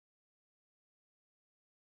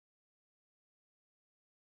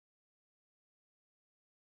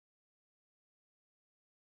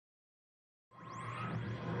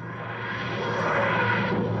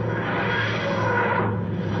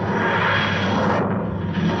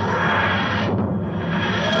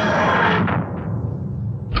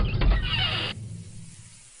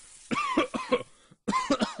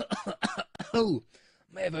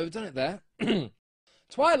done it there.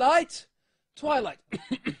 Twilight! Twilight,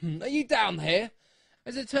 are you down here?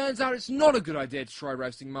 As it turns out, it's not a good idea to try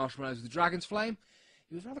roasting marshmallows with the dragon's flame.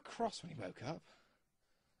 He was rather cross when he woke up.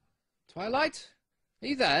 Twilight? Are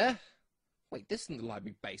you there? Wait, this isn't the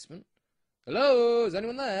library basement. Hello? Is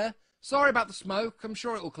anyone there? Sorry about the smoke. I'm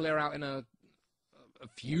sure it will clear out in a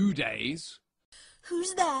few days.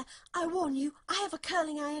 Who's there? I warn you, I have a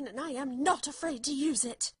curling iron and I am not afraid to use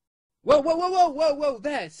it. Whoa, whoa, whoa, whoa, whoa, whoa,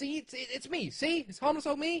 there. See, it's me. See? It's harmless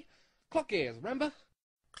old me. Clock ears, remember?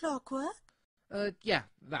 Clockwork? Yeah,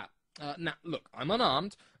 that. Now, look, I'm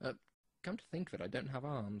unarmed. Come to think of it, I don't have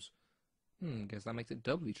arms. Guess that makes it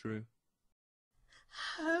doubly true.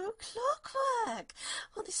 Oh, Clockwork!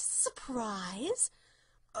 Well, this is a surprise.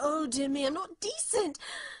 Oh, dear me, I'm not decent.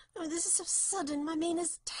 Oh, this is so sudden. My mane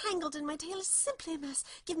is tangled and my tail is simply a mess.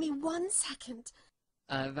 Give me 1 second.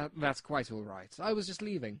 That's quite all right. I was just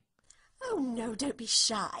leaving. Oh, no, don't be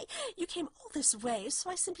shy. You came all this way,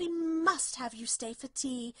 so I simply must have you stay for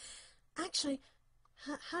tea. Actually,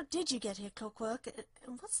 how did you get here, Clockwork?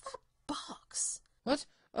 And what's that box? What?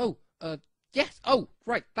 Oh, yes. Oh,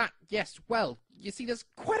 right, that, yes. Well, you see, there's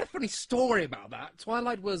quite a funny story about that.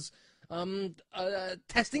 Twilight was,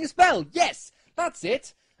 testing a spell. Yes, that's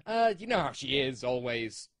it. You know how she is,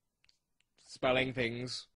 always spelling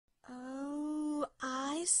things. Oh,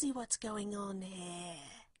 I see what's going on here.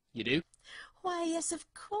 You do? Why, yes,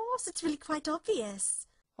 of course. It's really quite obvious.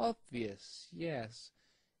 Obvious, yes.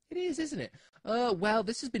 It is, isn't it? Well,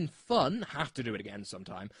 this has been fun. Have to do it again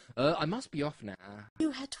sometime. I must be off now.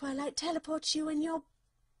 You had Twilight teleport you and your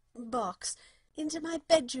box into my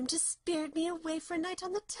bedroom to spirit me away for a night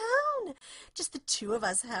on the town. Just the two of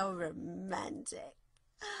us. How romantic.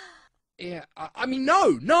 Yeah, I mean,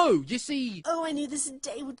 no, you see... Oh, I knew this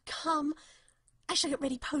day would come. I shall get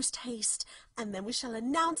ready post-haste, and then we shall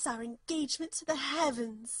announce our engagement to the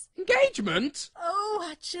heavens. Engagement? Oh,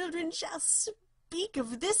 our children shall speak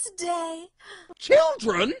of this day.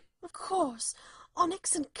 Children? Of course.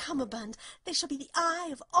 Onyx and Cummerbund, they shall be the eye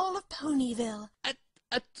of all of Ponyville.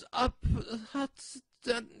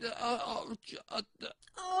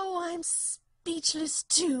 Oh, I'm speechless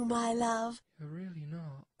too, my love. You're really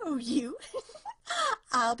not. Oh, you?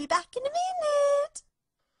 I'll be back in a minute.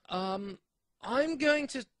 I'm going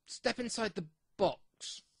to step inside the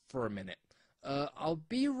box for a minute. I'll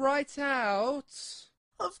be right out.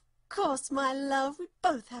 Of course, my love. We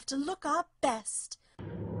both have to look our best.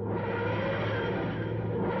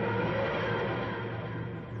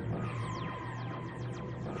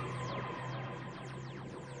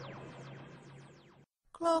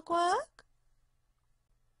 Clockwork?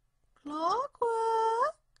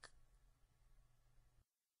 Clockwork?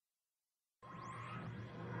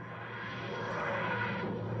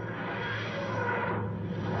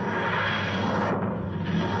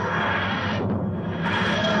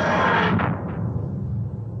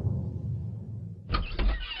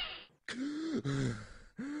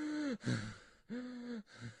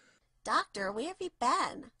 Doctor, where have you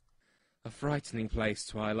been? A frightening place,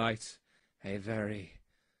 Twilight. A very,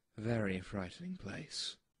 very frightening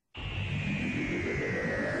place.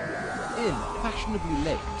 In Fashionably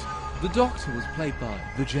Late, the Doctor was played by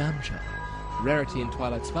the Jam Child. Rarity and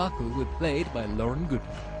Twilight Sparkle were played by Lauren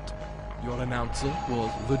Goodman. Your announcer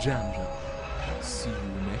was the Jam Child. See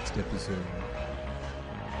you next episode.